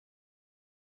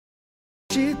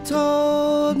She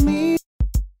told me,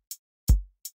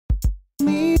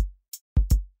 me,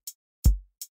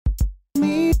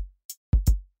 me,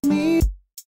 me,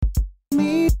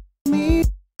 me, me,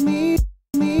 me,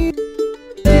 me.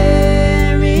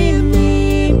 Bury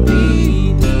me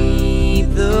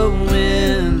beneath the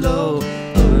willow,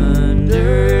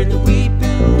 under the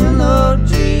weeping willow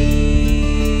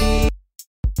tree.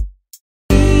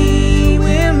 We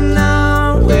will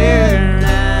know where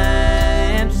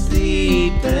I am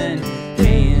sleeping,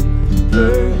 and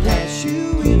perhaps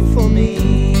you weep for me.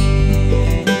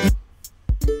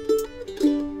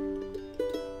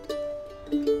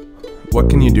 What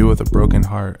can you do with a broken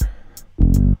heart?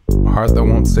 A heart that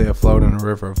won't stay afloat in a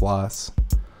river of loss.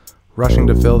 Rushing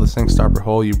to fill the sink stopper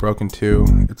hole you broke in two,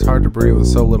 it's hard to breathe with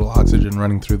so little oxygen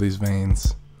running through these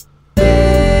veins. I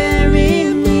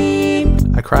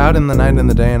cry out in the night and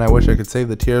the day, and I wish I could save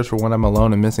the tears for when I'm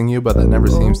alone and missing you, but that never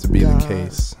seems to be the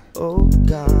case. Oh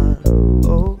God,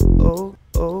 oh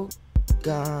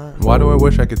God. Why do I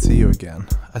wish I could see you again?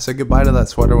 I said goodbye to that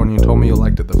sweater when you told me you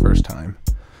liked it the first time.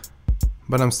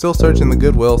 But I'm still searching the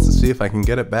Goodwills to see if I can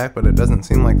get it back, but it doesn't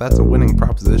seem like that's a winning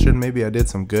proposition. Maybe I did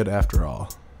some good after all.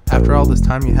 After all this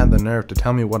time, you had the nerve to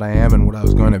tell me what I am and what I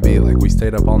was going to be, like we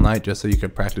stayed up all night just so you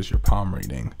could practice your palm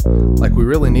reading. Like we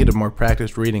really needed more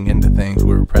practice reading into things.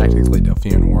 We were practically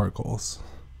Delphian oracles.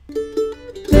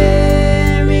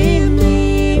 Bury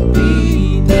me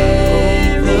beneath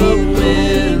the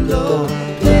willow,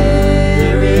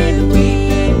 under the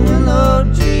weeping willow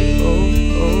tree.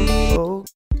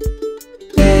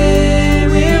 They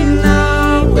will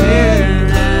know where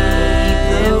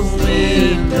I am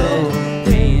sleeping,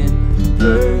 and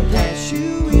perhaps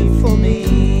you weep for me.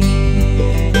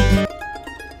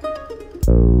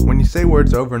 When you say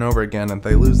words over and over again and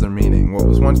they lose their meaning, what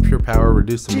was once pure power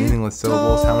reduced to meaningless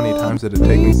syllables, how many times did it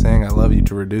take me saying I love you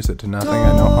to reduce it to nothing?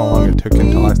 I know how long it took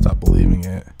until I stopped believing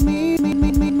it.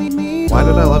 Why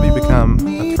did I love you become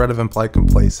a thread of implied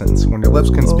complacence when your lips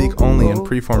can speak only in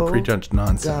preformed, prejudged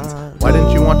nonsense? Why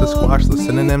didn't you want to squash the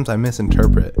synonyms I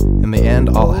misinterpret? In the end,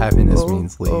 all happiness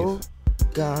means leave.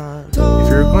 If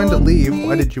you were going to leave,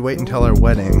 why did you wait until our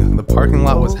wedding? The parking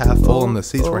lot was half full and the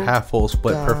seats were half full,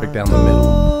 split perfect down the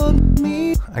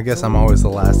middle. I guess I'm always the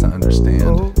last to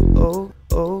understand.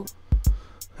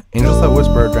 Angels that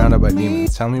whisper are drowned out by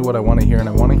demons. Tell me what I want to hear, and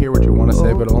I want to hear what you want to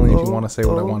say, but only if you want to say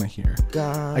what I want to hear.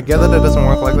 I get that it doesn't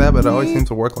work like that, but it always seems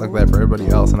to work like that for everybody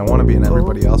else, and I want to be in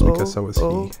everybody else because so is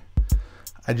he.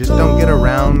 I just don't get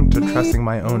around to trusting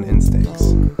my own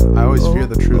instincts. I always fear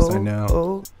the truths I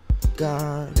know.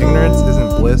 Ignorance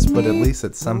isn't bliss, but at least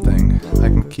it's something I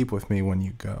can keep with me when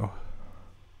you go.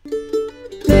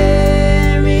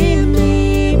 Bury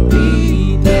me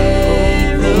beneath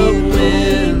the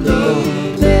willow,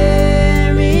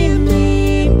 bury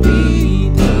me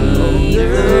beneath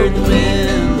the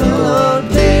willow,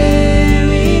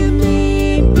 bury me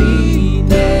beneath the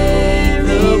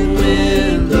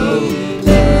willow,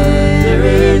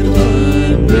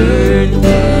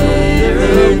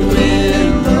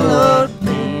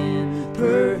 and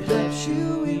perhaps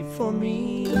you weep for me.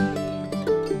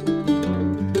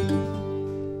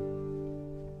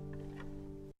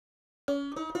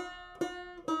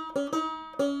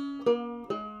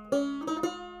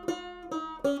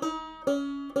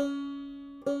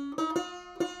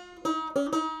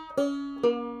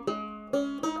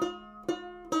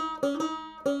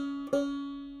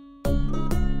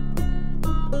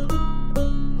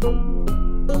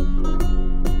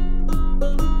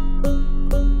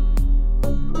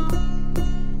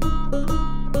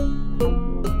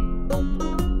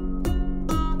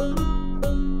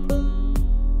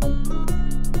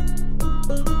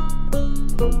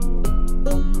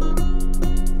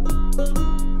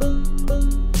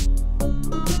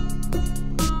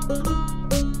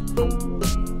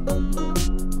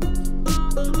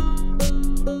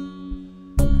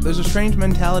 There's a strange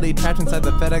mentality trapped inside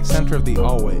the FedEx center of the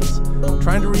always,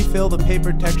 trying to refill the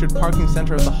paper-textured parking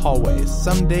center of the hallways.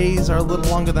 Some days are a little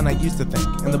longer than I used to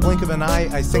think. In the blink of an eye,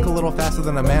 I sink a little faster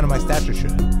than a man of my stature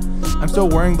should. I'm still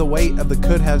wearing the weight of the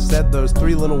could have said those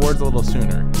three little words a little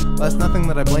sooner. That's nothing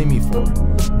that I blame you for.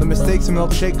 The mistakes a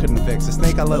milkshake couldn't fix, a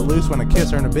snake I let loose when I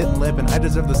kiss her in a bitten lip, and I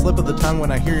deserve the slip of the tongue when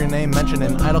I hear your name mentioned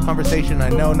in idle conversation. I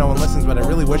know no one listens, but I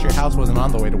really wish your house wasn't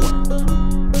on the way to work.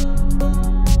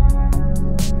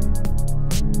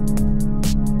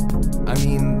 I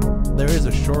mean, there is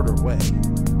a shorter way.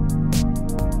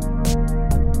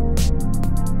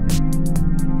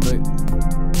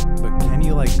 But can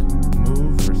you, like,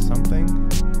 move or something?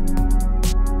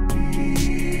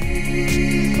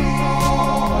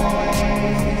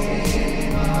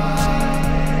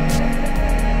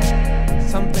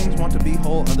 Some things want want to be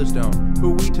whole, others don't.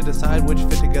 Who are we to decide which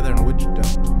fit together and which don't?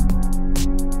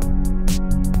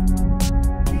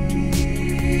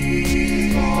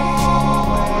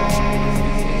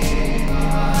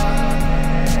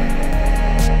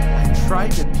 I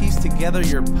tried to piece together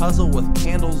your puzzle with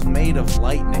candles made of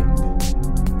lightning.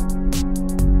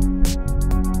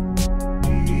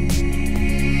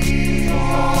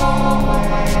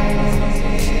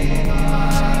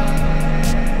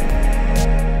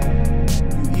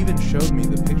 Showed me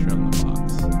the picture on the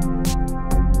box.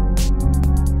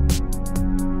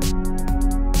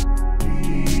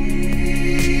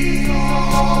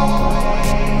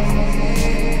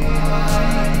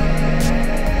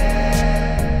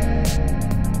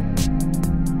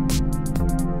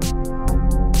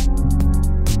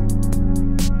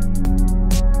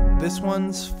 This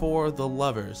one's for the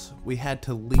lovers we had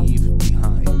to leave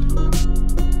behind.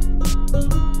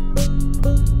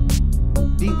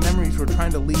 Deep memories we're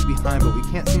trying to leave behind, but we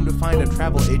can't seem to find a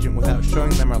travel agent without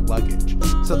showing them our luggage.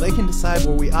 So they can decide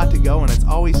where we ought to go, and it's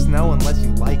always snow unless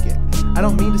you like it. I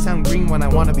don't mean to sound green when I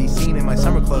want to be seen in my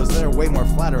summer clothes, they're way more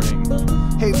flattering.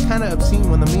 Hey, it's kinda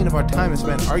obscene when the mean of our time is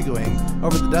spent arguing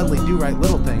over the Dudley do-right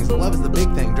little things. Love is the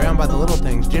big thing, drowned by the little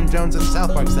things. Jim Jones in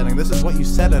South Park setting, this is what you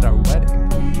said at our wedding.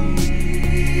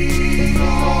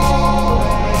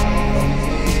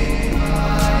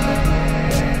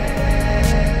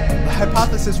 The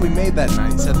hypothesis we made that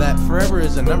night said that forever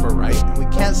is a number, right? And we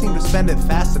can't seem to spend it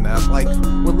fast enough, like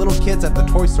we're little kids at the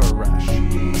toy store rush.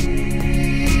 And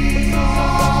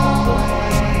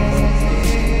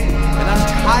I'm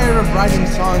tired of writing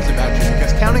songs about you,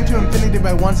 because counting to infinity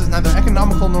by ones is neither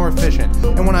economical nor efficient.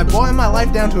 And when I boil my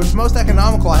life down to its most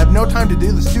economical, I have no time to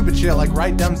do the stupid shit like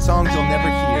write dumb songs you'll never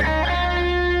hear.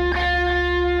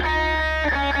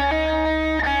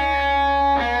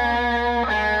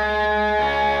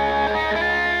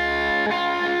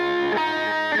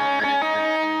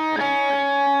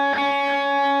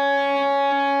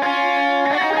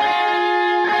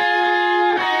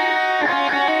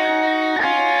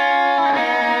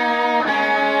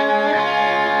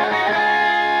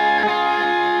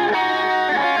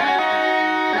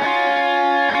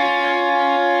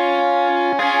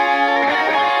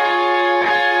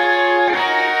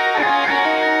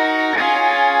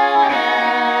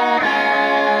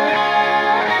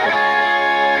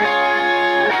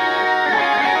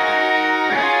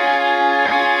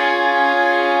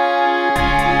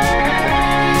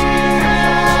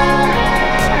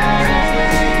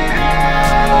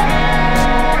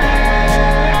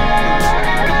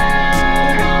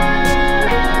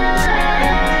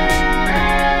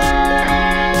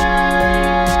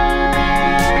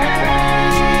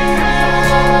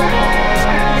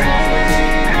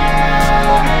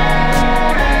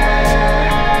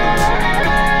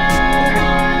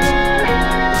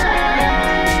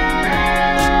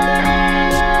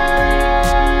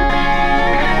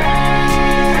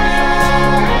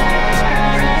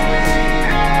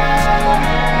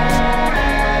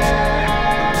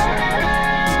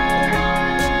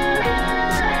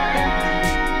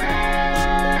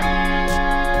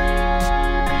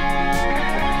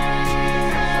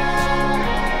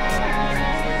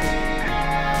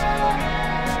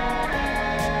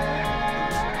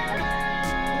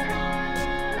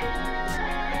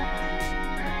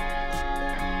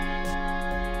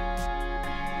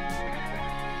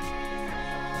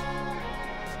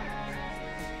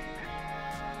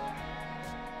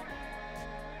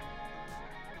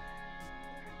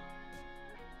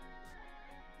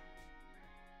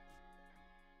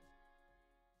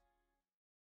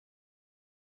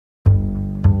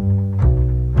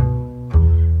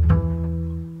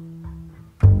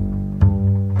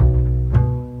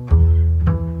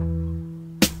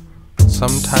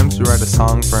 Sometimes we write a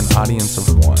song for an audience of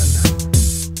one,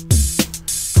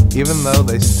 even though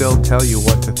they still tell you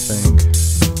what to think.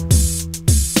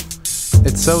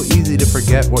 It's so easy to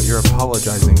forget what you're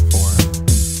apologizing for.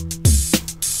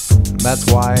 That's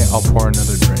why I'll pour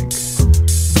another drink.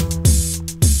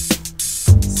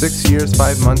 6 years,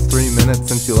 5 months, 3 minutes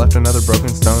since you left another broken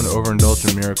stone to overindulge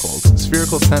in miracles.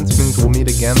 Spherical sense means we'll meet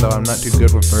again, though I'm not too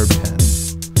good with verb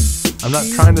tense. I'm not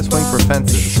trying to swing for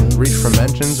fences, reach for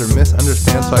mentions, or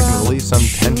misunderstand so I can relieve some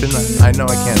tension. I know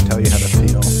I can't tell you how to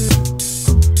feel.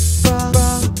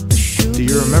 Do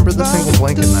you remember the single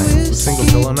blanket nights, the single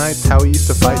pillow nights? How we used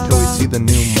to fight till we see the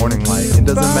new morning light. It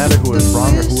doesn't matter who is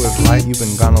wrong or who is right, you've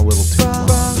been gone a little too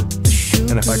long.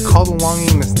 And if I call the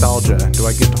longing nostalgia, do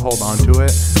I get to hold on to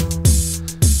it?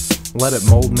 Let it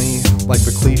mold me, like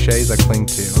the cliches I cling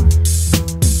to.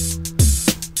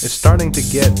 It's starting to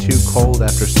get too cold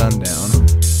after sundown.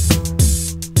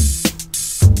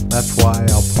 that's why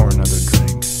I'll pour another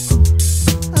drink.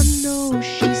 I know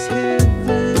she's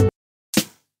heaven.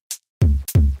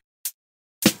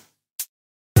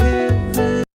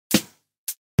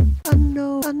 I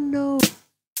know.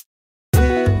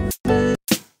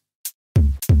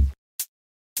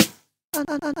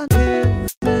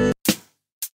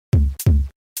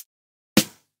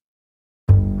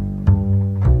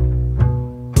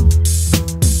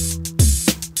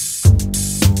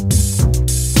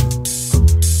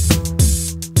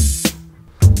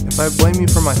 If I blame you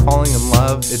for my falling in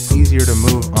love, it's easier to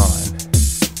move on.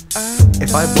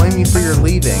 If I blame you for your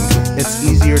leaving, it's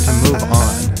easier to move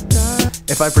on.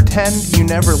 If I pretend you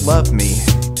never loved me,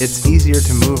 it's easier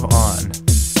to move on.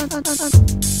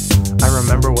 I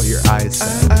remember what your eyes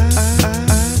said.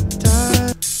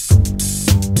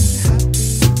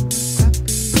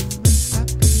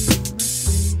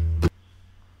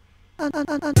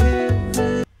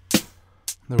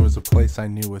 There was a place I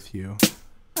knew with you,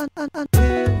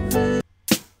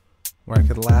 where I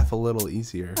could laugh a little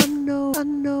easier, and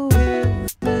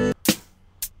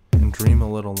dream a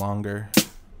little longer.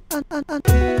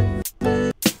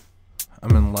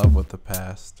 I'm in love with the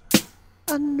past.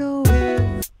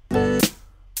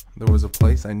 There was a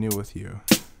place I knew with you,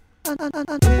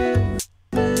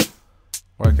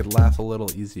 where I could laugh a little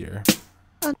easier,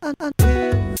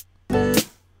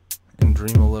 and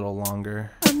dream a little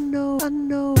longer.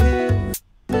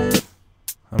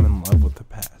 I'm in love with the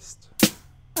past.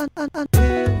 You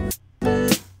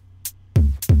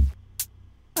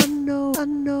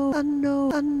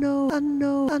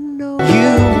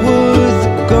were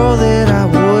the girl that I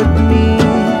would meet.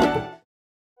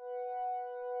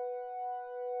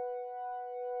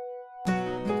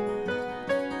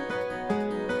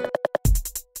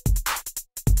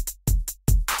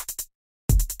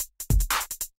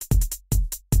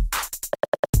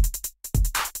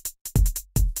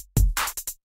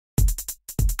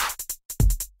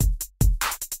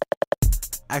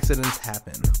 Accidents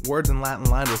happen. Words in Latin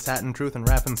lined with satin truth and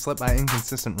rap and slip by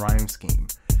inconsistent rhyme scheme.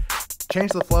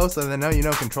 Change the flow so they know you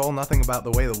know control nothing about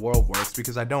the way the world works,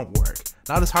 because I don't work.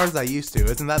 Not as hard as I used to.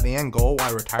 Isn't that the end goal,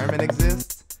 why retirement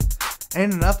exists?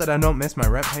 Ain't enough that I don't miss my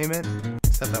rent payment?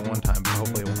 Except that one time, but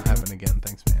hopefully it won't happen again.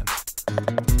 Thanks, man.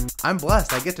 I'm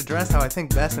blessed. I get to dress how I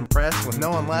think best, impressed with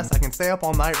no one less. I can stay up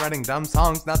all night writing dumb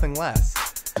songs, nothing less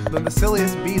than the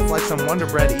silliest beats like some Wonder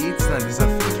Bread eats, then just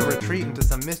a future retreat into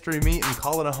some mystery meat and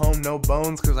call it a home, no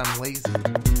bones, cause I'm lazy.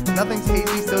 Nothing's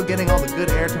hazy, still getting all the good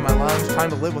air to my lungs, trying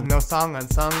to live with no song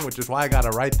unsung, which is why I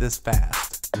gotta write this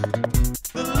fast.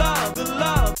 The love, the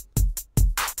love.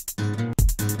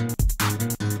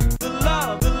 The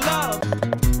love, the love.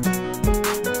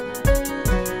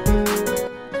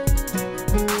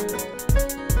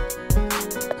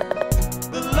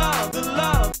 The love, the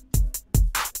love.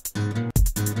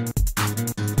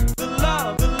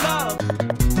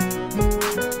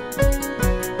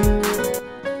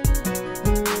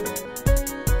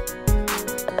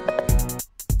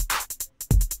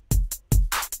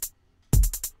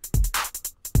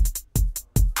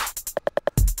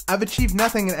 I've achieved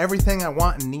nothing and everything I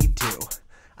want and need to.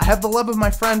 I have the love of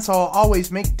my friends, so I'll always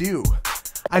make do.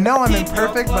 I know I'm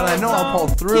imperfect, but I know I'll pull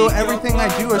through. Everything I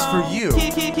do is for you.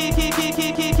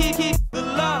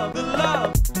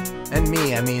 And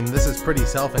me, I mean, this is pretty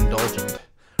self-indulgent.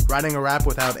 Writing a rap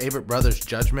without Avett Brothers'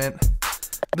 judgment.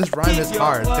 This rhyme is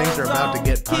hard, things are about to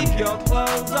get pungent.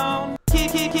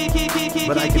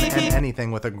 But I can end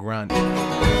anything with a grunt.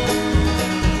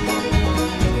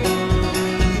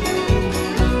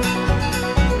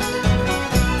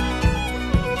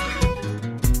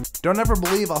 Don't ever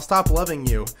believe I'll stop loving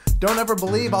you. Don't ever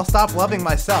believe I'll stop loving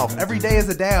myself. Every day is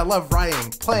a day I love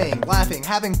writing, playing, laughing,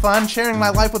 having fun, sharing my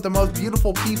life with the most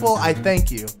beautiful people. I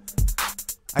thank you.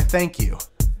 I thank you.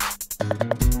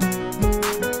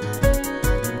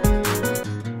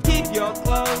 Keep your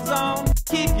clothes on.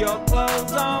 Keep your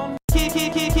clothes on. Keep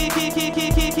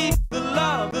the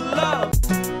love, the love.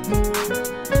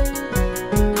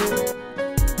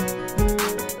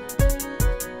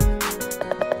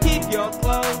 Keep your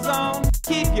clothes on.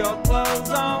 Keep your clothes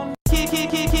on. Keep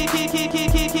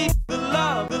the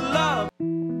love, the love.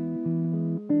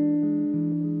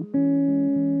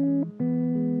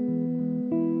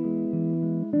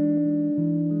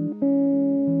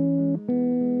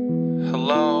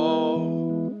 Hello.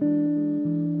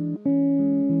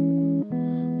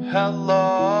 Hello.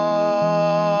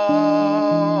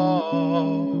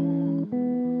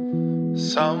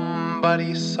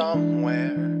 Somebody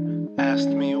somewhere asked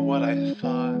me what I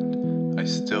thought. I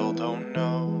still don't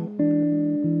know.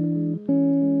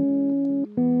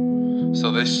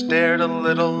 So they stared a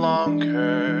little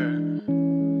longer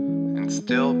and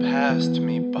still passed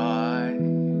me by.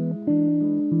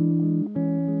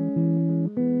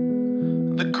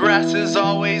 The grass is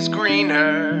always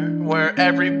greener where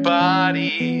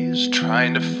everybody's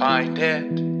trying to find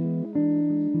it.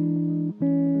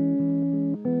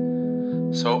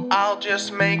 So I'll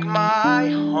just make my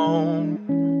home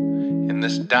in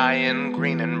this dying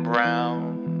green and brown.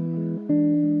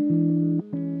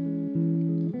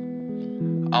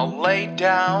 I'll lay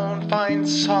down, find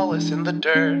solace in the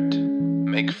dirt,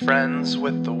 make friends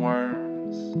with the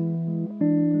worms,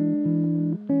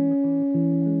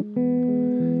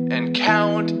 and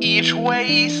count each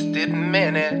wasted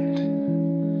minute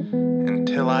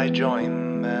until I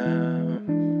join them.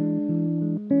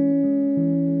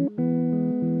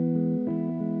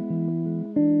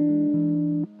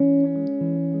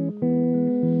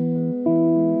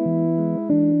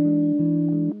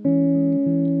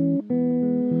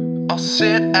 I'll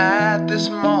sit at this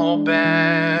mall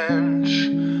bench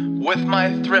with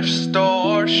my thrift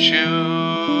store shoes,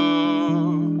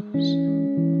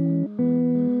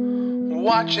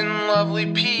 watching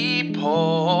lovely people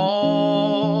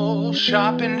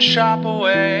shop and shop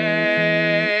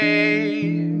away.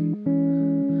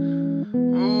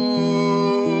 Ooh,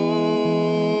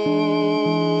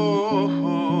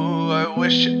 I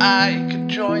wish I could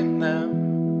join them.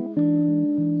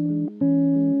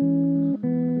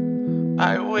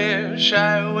 I wish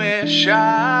I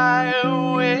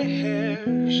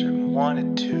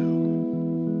wanted to.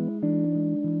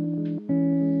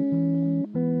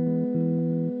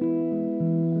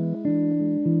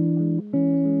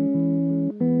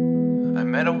 I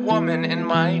met a woman in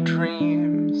my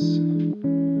dreams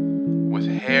with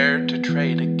hair to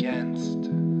trade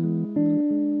against.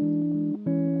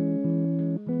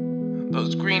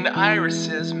 Those green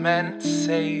irises meant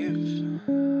save.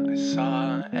 I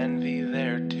saw envy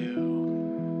there too.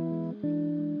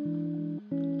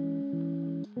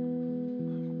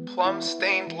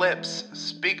 Plum-stained lips,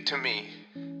 speak to me.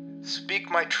 Speak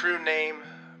my true name,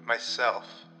 myself,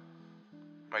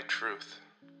 my truth.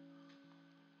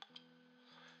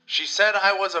 She said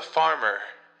I was a farmer,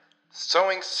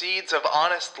 sowing seeds of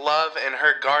honest love in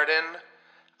her garden.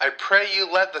 I pray you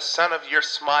let the sun of your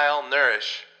smile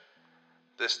nourish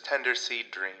this tender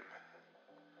seed dream.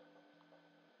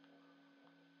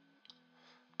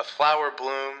 A flower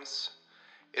blooms,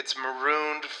 its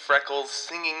marooned freckles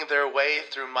singing their way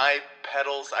through my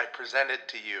petals. I present it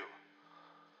to you.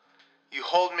 You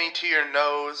hold me to your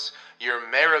nose, your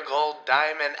marigold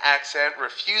diamond accent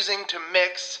refusing to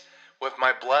mix with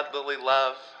my blood lily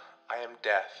love. I am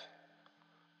death.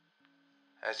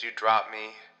 As you drop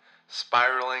me,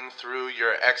 spiraling through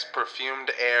your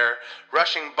ex-perfumed air,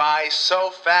 rushing by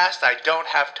so fast I don't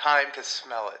have time to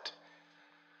smell it.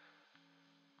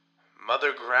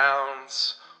 Mother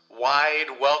Ground's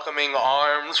wide, welcoming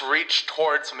arms reach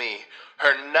towards me.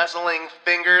 Her nuzzling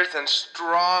fingers and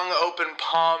strong, open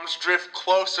palms drift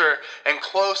closer and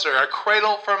closer, a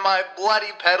cradle for my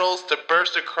bloody petals to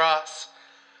burst across,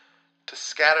 to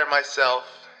scatter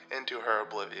myself into her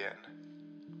oblivion.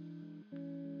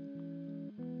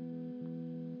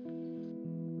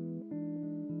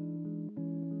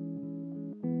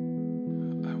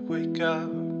 I wake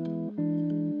up